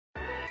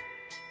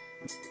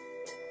My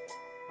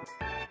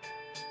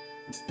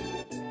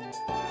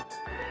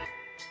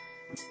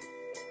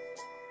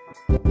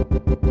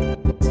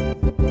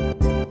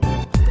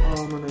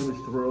name is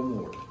Terrell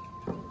Moore.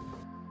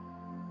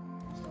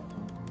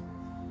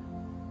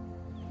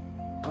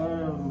 I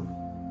am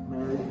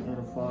married and a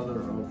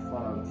father of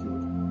 5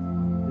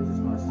 children. This is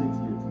my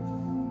 6th year teaching.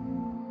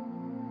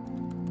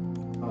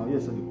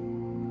 Yes, I do.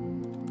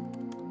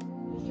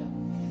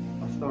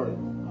 I started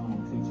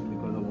teaching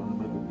because I wanted to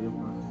make a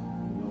difference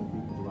in young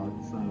people's lives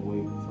the same way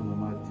some of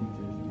my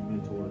teachers and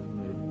mentors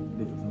made a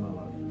difference in my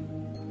life.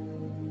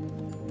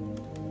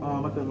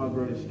 I think my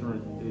greatest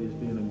strength is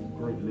being a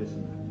great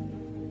listener.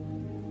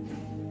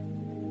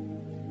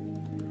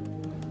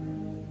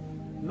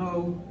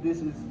 No,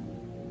 this is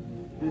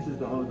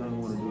the only thing I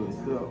want to do,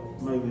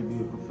 except maybe be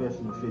a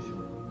professional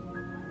fisherman.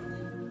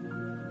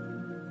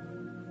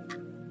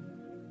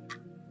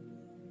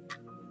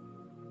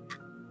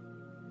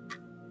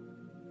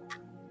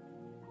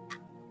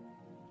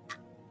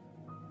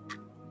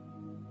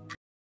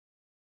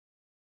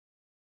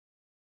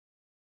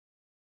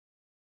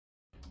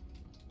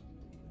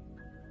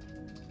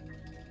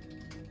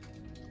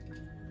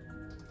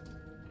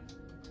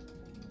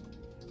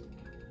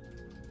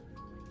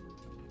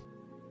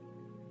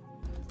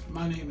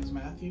 My name is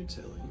Matthew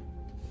Tilley.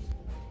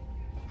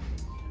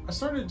 I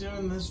started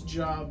doing this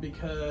job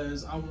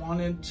because I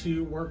wanted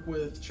to work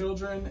with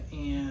children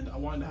and I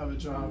wanted to have a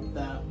job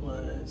that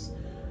was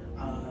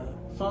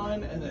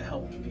fun and that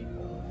helped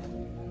people.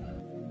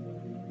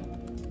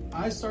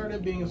 I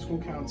started being a school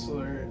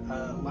counselor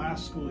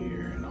last school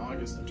year in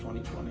August of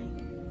 2020.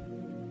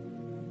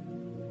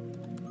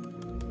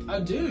 I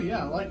do,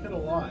 yeah, I like it a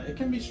lot. It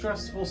can be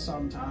stressful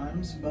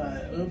sometimes,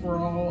 but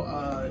overall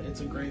it's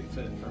a great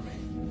fit for me.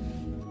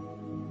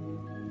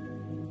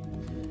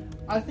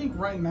 I think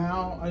right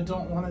now I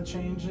don't want to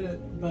change it,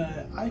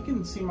 but I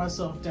can see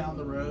myself down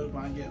the road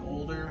when I get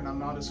older and I'm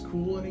not as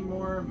cool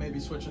anymore, maybe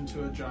switching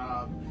to a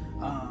job,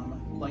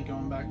 like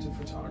going back to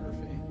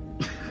photography.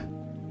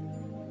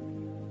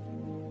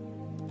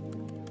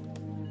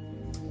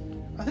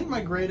 I think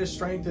my greatest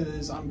strength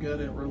is I'm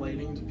good at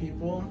relating to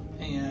people,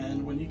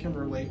 and when you can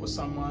relate with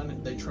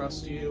someone, they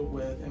trust you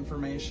with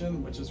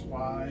information, which is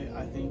why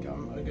I think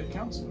I'm a good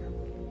counselor.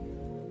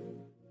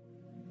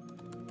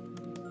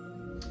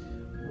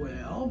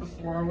 Well,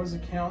 before I was a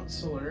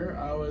counselor,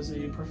 I was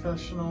a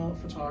professional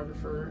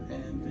photographer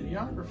and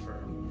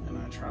videographer, and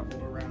I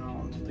traveled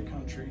around the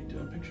country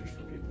doing pictures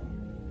for people.